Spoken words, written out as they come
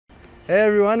Hey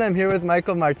everyone, I'm here with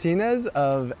Michael Martinez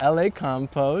of LA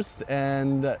Compost,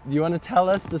 and you want to tell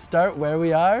us to start where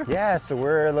we are? Yeah, so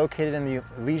we're located in the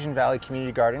Elysian Valley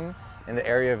Community Garden in the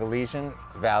area of Elysian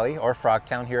Valley, or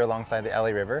Frogtown, here alongside the LA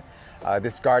River.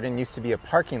 This garden used to be a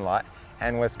parking lot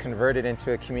and was converted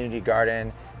into a community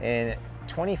garden in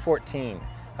 2014.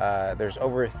 There's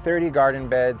over 30 garden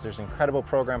beds, there's incredible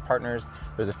program partners,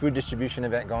 there's a food distribution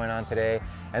event going on today,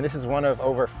 and this is one of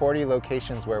over 40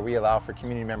 locations where we allow for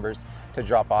community members to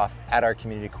drop off at our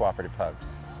community cooperative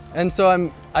hubs. And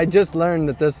so I just learned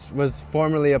that this was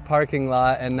formerly a parking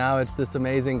lot and now it's this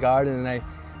amazing garden, and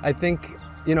I think,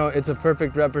 you know, it's a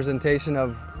perfect representation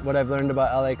of what I've learned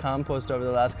about LA Compost over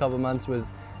the last couple months,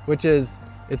 which is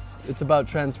it's about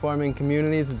transforming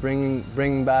communities,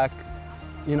 bringing back,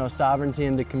 you know, sovereignty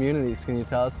into communities. Can you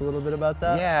tell us a little bit about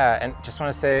that? Yeah, and just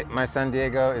want to say my son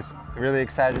Diego is really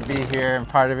excited to be here and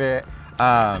part of it.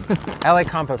 LA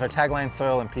Compost, our tagline,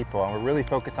 soil and people, and we're really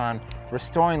focused on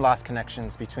restoring lost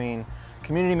connections between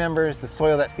community members, the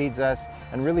soil that feeds us,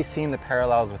 and really seeing the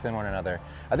parallels within one another.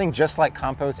 I think just like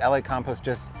compost, LA Compost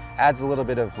just adds a little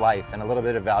bit of life and a little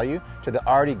bit of value to the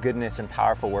already goodness and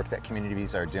powerful work that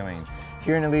communities are doing.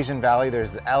 Here in Elysian Valley,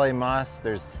 there's the LA Moss,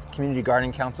 there's Community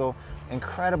Garden Council,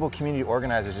 incredible community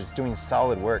organizers just doing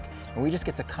solid work, and we just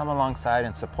get to come alongside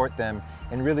and support them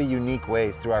in really unique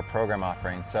ways through our program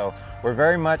offerings. So we're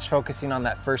very much focusing on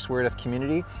that first word of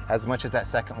community as much as that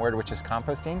second word, which is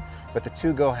composting, but the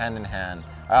two go hand in hand.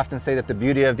 I often say that the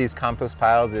beauty of these compost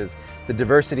piles is the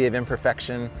diversity of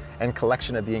imperfection and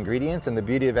collection of the ingredients, and the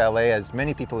beauty of LA, as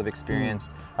many people have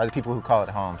experienced, are the people who call it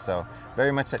home. So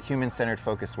very much that human-centered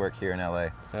focus work here in LA.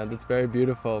 Yeah, that's very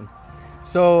beautiful.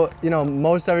 So, you know,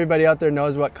 most everybody out there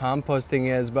knows what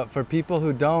composting is, but for people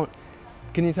who don't,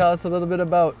 can you tell us a little bit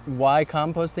about why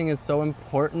composting is so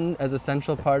important as a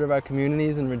central part of our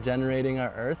communities and regenerating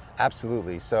our earth?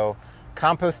 Absolutely. So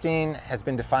composting has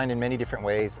been defined in many different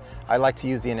ways. I like to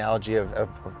use the analogy of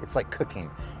it's like cooking.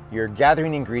 You're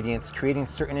gathering ingredients, creating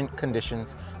certain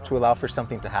conditions to allow for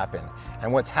something to happen.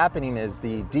 And what's happening is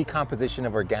the decomposition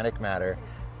of organic matter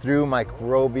through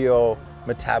microbial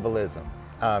metabolism.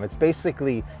 It's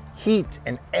basically heat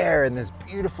and air and this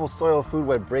beautiful soil food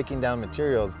web breaking down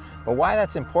materials. But why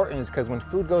that's important is because when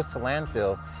food goes to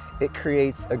landfill, it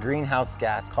creates a greenhouse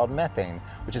gas called methane,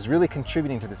 which is really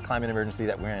contributing to this climate emergency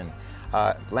that we're in.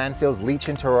 Landfills leach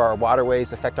into our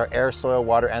waterways, affect our air, soil,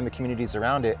 water, and the communities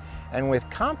around it. And with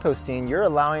composting, you're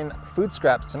allowing food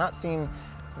scraps to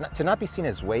not be seen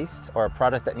as waste or a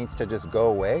product that needs to just go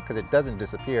away, because it doesn't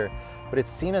disappear, but it's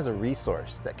seen as a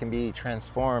resource that can be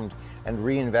transformed and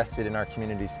reinvested in our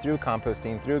communities through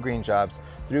composting, through green jobs,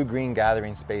 through green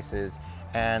gathering spaces.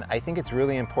 And I think it's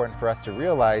really important for us to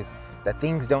realize that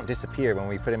things don't disappear when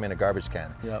we put them in a garbage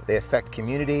can. Yep. They affect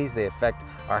communities, they affect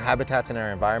our habitats and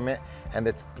our environment, and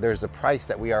there's a price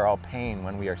that we are all paying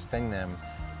when we are sending them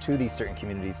to these certain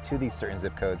communities, to these certain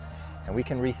zip codes, and we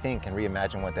can rethink and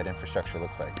reimagine what that infrastructure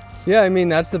looks like. Yeah, I mean,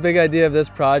 that's the big idea of this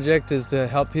project, is to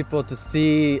help people to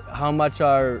see how much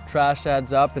our trash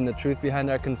adds up and the truth behind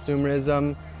our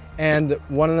consumerism. And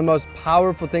one of the most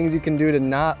powerful things you can do to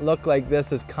not look like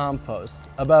this is compost.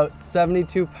 About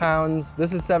 72 pounds,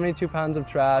 this is 72 pounds of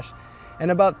trash, and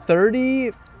about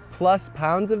 30 plus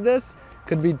pounds of this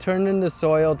could be turned into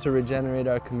soil to regenerate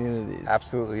our communities.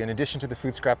 Absolutely. In addition to the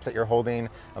food scraps that you're holding,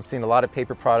 I'm seeing a lot of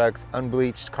paper products,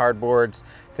 unbleached cardboards,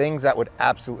 things that would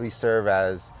absolutely serve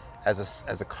as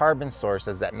a carbon source,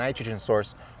 as that nitrogen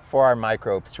source for our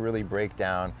microbes to really break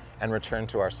down and return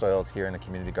to our soils here in a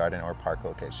community garden or park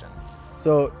location.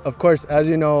 So, of course, as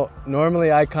you know,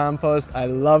 normally I compost. I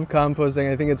love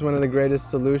composting. I think it's one of the greatest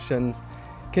solutions.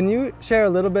 Can you share a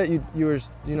little bit, you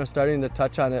were starting to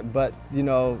touch on it, but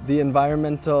the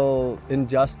environmental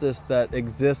injustice that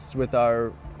exists with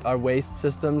our waste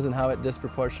systems and how it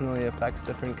disproportionately affects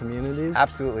different communities?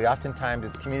 Absolutely. Oftentimes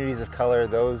it's communities of color,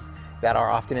 those that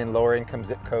are often in lower income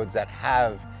zip codes, that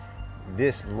have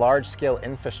this large scale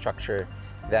infrastructure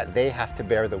that they have to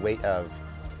bear the weight of.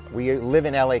 We live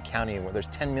in LA County where there's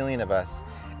 10 million of us,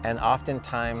 and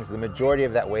oftentimes the majority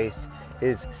of that waste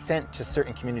is sent to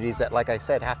certain communities that, like I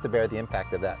said, have to bear the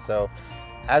impact of that. So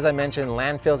as I mentioned,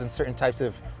 landfills and certain types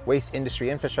of waste industry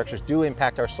infrastructures do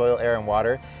impact our soil, air, and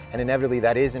water, and inevitably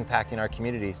that is impacting our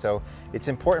community. So it's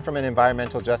important from an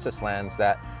environmental justice lens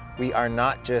that we are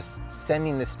not just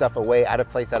sending this stuff away, out of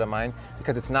place, out of mind,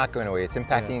 because it's not going away. It's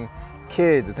impacting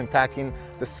kids, it's impacting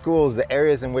the schools, the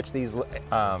areas in which these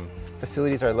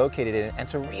facilities are located in, and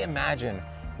to reimagine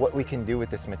what we can do with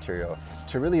this material,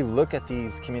 to really look at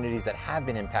these communities that have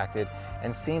been impacted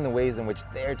and seeing the ways in which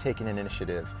they're taking an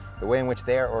initiative, the way in which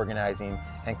they're organizing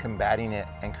and combating it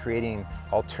and creating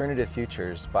alternative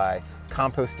futures by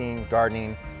composting,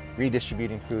 gardening,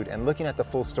 redistributing food, and looking at the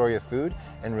full story of food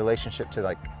in relationship to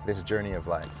like this journey of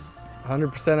life.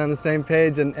 100% on the same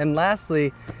page. And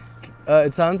lastly,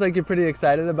 it sounds like you're pretty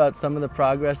excited about some of the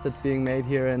progress that's being made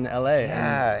here in LA.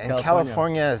 Yeah, in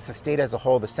California as the state as a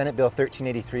whole, the Senate Bill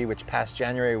 1383, which passed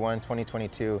January 1,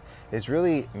 2022, is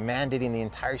really mandating the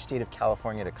entire state of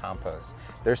California to compost.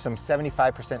 There's some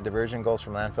 75% diversion goals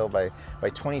from landfill by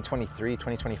 2023,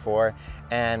 2024,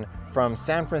 and from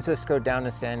San Francisco down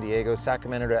to San Diego,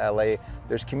 Sacramento to LA,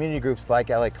 there's community groups like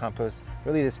LA Compost,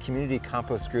 really this community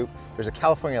compost group. There's a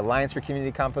California Alliance for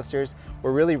Community Composters.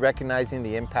 We're really recognizing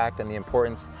the impact and the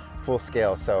importance full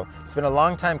scale. So it's been a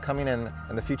long time coming in,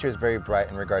 and the future is very bright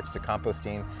in regards to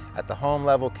composting at the home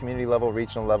level, community level,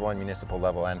 regional level, and municipal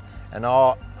level. And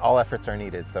all efforts are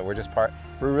needed. So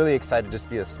we're really excited to just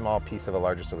be a small piece of a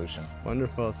larger solution.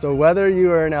 Wonderful. So whether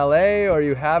you are in LA or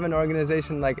you have an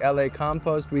organization like LA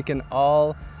Compost, we can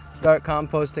all start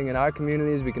composting in our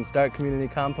communities. We can start community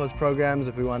compost programs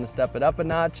if we want to step it up a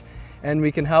notch. And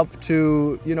we can help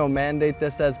to, mandate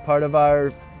this as part of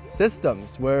our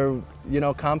systems where,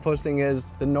 composting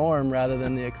is the norm rather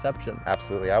than the exception.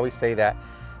 Absolutely. I always say that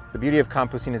the beauty of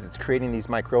composting is it's creating these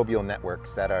microbial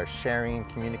networks that are sharing,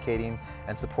 communicating,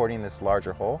 and supporting this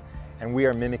larger whole. And we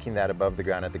are mimicking that above the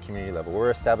ground at the community level.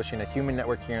 We're establishing a human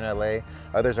network here in LA.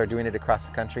 Others are doing it across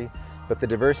the country. But the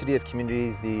diversity of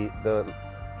communities, the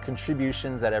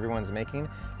contributions that everyone's making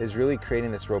is really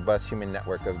creating this robust human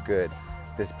network of good,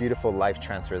 this beautiful life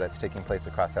transfer that's taking place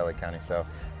across LA County. So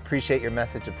appreciate your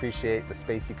message, appreciate the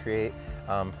space you create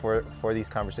for these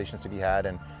conversations to be had,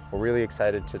 and we're really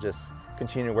excited to just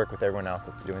continue to work with everyone else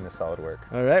that's doing this solid work.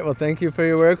 All right, well, thank you for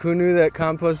your work. Who knew that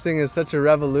composting is such a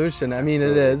revolution? I mean,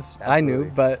 it is. Absolutely. I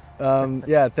knew, but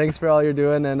yeah, thanks for all you're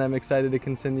doing, and I'm excited to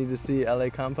continue to see LA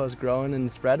Compost growing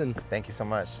and spreading. Thank you so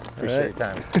much. Appreciate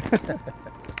your time.